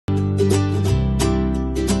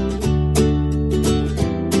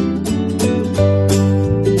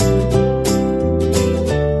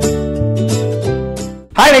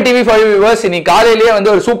TV5 viewers இன்னைக்கு காலையிலேயே வந்து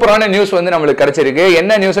ஒரு சூப்பரான நியூஸ் வந்து நமக்கு கிடைச்சிருக்கு.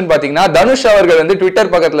 என்ன நியூஸ்னு பாத்தீங்கன்னா தனுஷ் அவர்கள் வந்து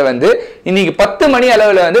ட்விட்டர் பக்கத்துல வந்து இன்னைக்கு 10 மணி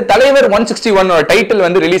அளவுல வந்து தலைவர் 161 ஓட டைட்டில்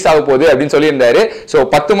வந்து ரிலீஸ் ஆக போகுது அப்படின்னு சொல்லியிருந்தாரு. சோ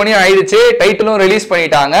 10 மணி ஆயிடுச்சு, டைட்டிலும் ரிலீஸ்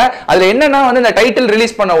பண்ணிட்டாங்க. அதுல என்னன்னா வந்து இந்த டைட்டில்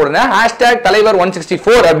ரிலீஸ் பண்ண உடனே #தலைவர்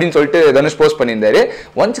 164 அப்படின்னு சொல்லிட்டு தனுஷ் போஸ்ட் பண்ணியிருந்தாரு.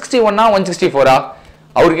 161 164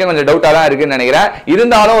 அவருக்கே கொஞ்சம் டவுட்டா தான் இருக்குன்னு நினைக்கிறேன்.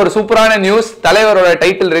 இருந்தாலும் ஒரு சூப்பரான நியூஸ், தலைவரோட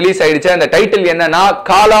டைட்டில் ரிலீஸ் ஆயிடுச்சு. அந்த டைட்டில் என்னன்னா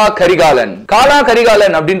காலா கரிகாலன். காலா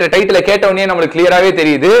கரிகாலன் அப்படின்ற டைட்டிலை கேட்டவனே நம்மளுக்கு கிளியராவே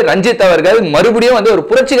தெரியுது ரஞ்சித் அவர்கள் மறுபடியும் வந்து ஒரு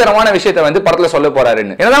புரட்சிகரமான விஷயத்தை வந்து படத்துல சொல்ல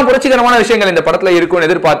போறாருன்னு. என்னதான் புரட்சிகரமான விஷயங்கள் இந்த படத்துல இருக்கும்னு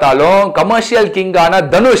எதிர்பார்த்தாலும் கமர்ஷியல் கிங்கான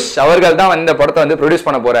தனுஷ் அவர்கள் தான் இந்த படத்தை வந்து ப்ரொடியூஸ்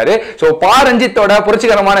பண்ண போறாரு. சோ ரஞ்சித்தோட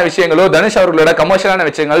புரட்சிகரமான விஷயங்களோ தனுஷ் அவர்களோட கமர்ஷியலான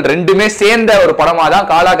விஷயங்கள் ரெண்டுமே சேர்ந்த ஒரு படமா தான்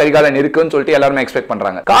காலா கரிகாலன் இருக்குன்னு சொல்லிட்டு எல்லாரும் எக்ஸ்பெக்ட்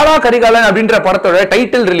பண்றாங்க. காலா கரிகாலன் அப்படின்ற படத்தோட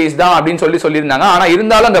டைட்டில் ரிலீஸ் தான் அப்படின்னு சொல்லியிருந்தாங்க. ஆனா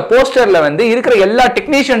இருந்தாலும் அந்த போஸ்டர்ல வந்து இருக்கிற எல்லா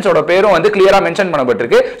டெக்னீஷியன்ஸோட பேரும் வந்து கிளியரா மென்ஷன்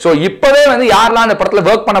பண்ணப்பட்டிருக்கு. சோ இப்பவே வந்து யாரெல்லாம் அந்த படத்துல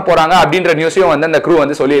வர்க் பண்ண போறாங்க அப்படின்ற நியூஸையும் வந்து அந்த க்ரூ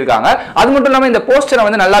வந்து சொல்லியிருக்காங்க. அது மட்டும் இல்லாம இந்த போஸ்டரை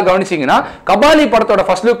வந்து நல்லா கவனிச்சீங்கன்னா கபாலி படத்தோட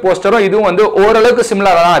ஃபர்ஸ்ட் லுக் போஸ்டரும் இதுவும் வந்து ஓரளவுக்கு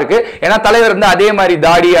சிமிலரா தான் இருக்கு. ஏன்னா தலைவர் வந்து அதே மாதிரி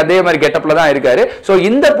தாடி அதே மாதிரி கெட்டப்ல தான் இருக்காரு. சோ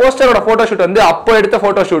இந்த போஸ்டரோட போட்டோ ஷூட் வந்து அப்போ எடுத்த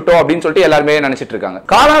போட்டோ ஷூட்டோ அப்படின்னு சொல்லிட்டு எல்லாருமே நினைச்சிட்டு இருக்காங்க.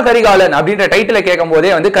 காலா கரிகாலன் அப்படின்ற டைட்டிலை கேட்கும்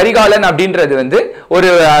போதே வந்து கரிகாலன் அப்படின்றது வந்து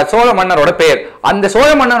ஒரு சோழ மன்னரோட பெயர். அந்த சோழ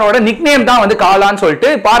மன்னரோட நிக்நேம் தான் வந்து காலான்னு சொல்லிட்டு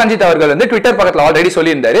pa.ranjith அவர்கள் வந்து ட்விட்டர் பக்கத்துல ஆல்ரெடி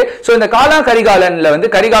சொல்லியிருந்தாரு. சோ இந்த காலா கரிகாலன்ல வந்து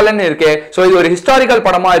கரிகாலன் இருக்கு. சோ இது ஒரு ஹிஸ்டாரிக்கல்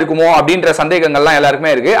படமா இருக்குமோ அப்படின்ற சந்தேகங்கள்லாம்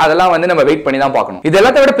எல்லாருக்குமே இருக்கு. அதெல்லாம் வந்து நம்ம வெயிட் பண்ணி தான் பார்க்கணும். இது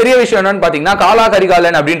எல்லாத்த விட பெரிய விஷயம் என்னன்னு பாத்தீங்கன்னா காலா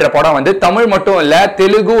கரிகாலன் அப்படின்ற படம் வந்து தமிழ் மட்டும் இல்ல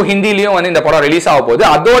தெலுங்கு ஹிந்திலயும் வந்து இந்த படம் ரிலீஸ் ஆக போகுது.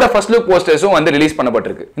 அதோட ஃபர்ஸ்ட் லுக் போஸ்டர்ஸும் வந்து ரிலீஸ்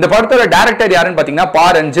பண்ணப்பட்டிருக்கு. இந்த படத்தோட டைரக்டர் யாருன்னு பாத்தீங்கன்னா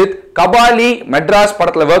pa.ranjith. கபாலி மெட்ராஸ்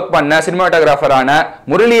படத்துல வர்க் பண்ண சினிமாட்டோகிராஃபரான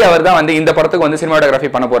முரளி அவர் தான் வந்து இந்த படத்துக்கு வந்து சினிமாட்டோகிராஃபி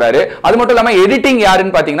பண்ண போறாரு. அது மட்டும் இல்லாம எடிட்டிங்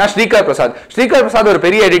யாருன்னு பாத்தீங்கன்னா ஸ்ரீகர் பிரசாத் ஒரு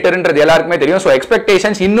பெரிய எடிட்டர்ன்றது எல்லாருக்குமே தெரியும். சோ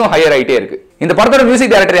எக்ஸ்பெக்டேஷன்ஸ் இன்னும் ஹையர் ஆயிட்டே இருக்கு. இந்த படத்தோட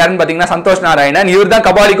மியூசிக் டைரக்டர் யாருன்னு பாத்தீங்கன்னா சந்தோஷ் நாராயணன். இவர் தான்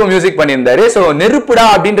கபாலிக்கும் மியூசிக் பண்ணியிருந்தாரு. சோ நெருப்புடா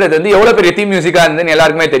அப்படின்றது வந்து எவ்வளவு பெரிய தீம் மியூசிக்கா இருந்ததுன்னு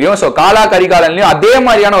எல்லாருக்குமே தெரியும். சோ காலா கரிகாலன்லயும் அதே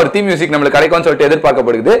மாதிரியான ஒரு தீம் மியூசிக் நம்மளுக்கு கிடைக்கும்னு சொல்லிட்டு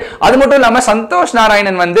எதிர்பார்க்கப்படுது. அது மட்டும் இல்லாம சந்தோஷ்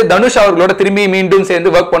நாராயணன் வந்து தனுஷ் அவர்களோட திரும்பி மீண்டும்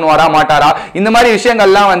சேர்ந்து ஒர்க் பண்ணுவாரா மாட்டாரா இந்த மாதிரி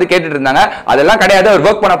விஷயங்கள்லாம் வந்து கேட்டுட்டு இருந்தாங்க. அதெல்லாம் கிடையாது, அவர்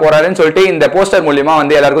ஒர்க் பண்ண போறாருன்னு சொல்லிட்டு இந்த போஸ்டர் மூலமா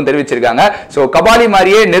வந்து எல்லாருக்கும் தெரிவிச்சிருக்காங்க. சோ கபாலி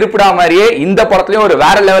மாதிரியே நெருப்புடா மாதிரியே இந்த படத்துலயும் ஒரு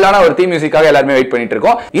வேற லெவலான ஒரு தீம் மியூசிக்காக எல்லாருமே வெயிட் பண்ணிட்டு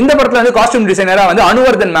இருக்கோம். இந்த படத்துல வந்து காஸ்டியூம் டிசைனரா வந்து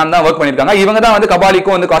அனுவர்தன் மேம் தான் ஒர்க் பண்ணிருக்காங்க. இவங்க தான் வந்து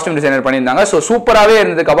கபாலிக்கும் வந்து காஸ்டியூம் டிசைனர் பண்ணியிருந்தாங்க. சோ சூப்பராவே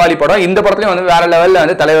இருந்தது கபாலி படம். இந்த படத்துலயும் வந்து வேற லெவல்ல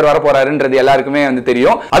வந்து தலைவர் வர போறாருன்றது எல்லாருக்குமே வந்து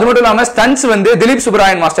தெரியும். அது மட்டும் இல்லாம ஸ்டன்ட்ஸ் வந்து திலீப்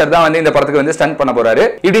சுப்பராயன் மாஸ்டர் தான் வந்து இந்த படத்துக்கு வந்து ஸ்டண்ட் பண்ண போறாரு.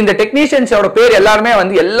 இப்படி இந்த டெக்னீஷியன்ஸோட பேர்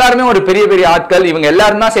எல்லாருமே ஒரு பெரிய பெரிய ஆட்கள். இவங்க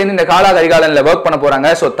எல்லாரும் தான் சேர்ந்து இந்த காலா கரிகாலன்ல ஒர்க் பண்ண போறாங்க.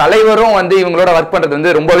 சோ தலைவரும் வந்து இவங்களோட ஒர்க் பண்றது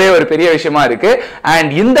வந்து ரொம்பவே ஒரு பெரிய விஷயமா இருக்கு.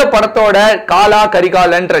 அண்ட் இந்த படத்தோட காலா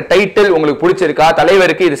கரிகாலன்ற டைட்டில் உங்களுக்கு பிடிச்சிருக்கா,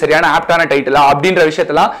 தலைவருக்கு இது சரியான ஆப்டான டைட்டிலா அப்படின்ற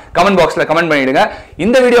விஷயத்தெல்லாம் கமெண்ட் பாக்ஸ்ல கமெண்ட் பண்ணிடுங்க.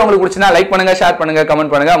 இந்த வீடியோ உங்களுக்கு பிடிச்சினா லைக் பண்ணுங்க, ஷேர் பண்ணுங்க,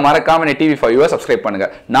 கமெண்ட் பண்ணுங்க. மறக்காம TV5 சப்ஸ்கிரைப் பண்ணுங்க.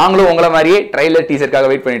 நாங்களும் உங்களை மாதிரியே ட்ரைலர் டீசருக்காக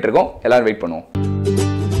வெயிட் பண்ணிட்டு இருக்கோம். எல்லாரும் வெயிட் பண்ணுவோம்.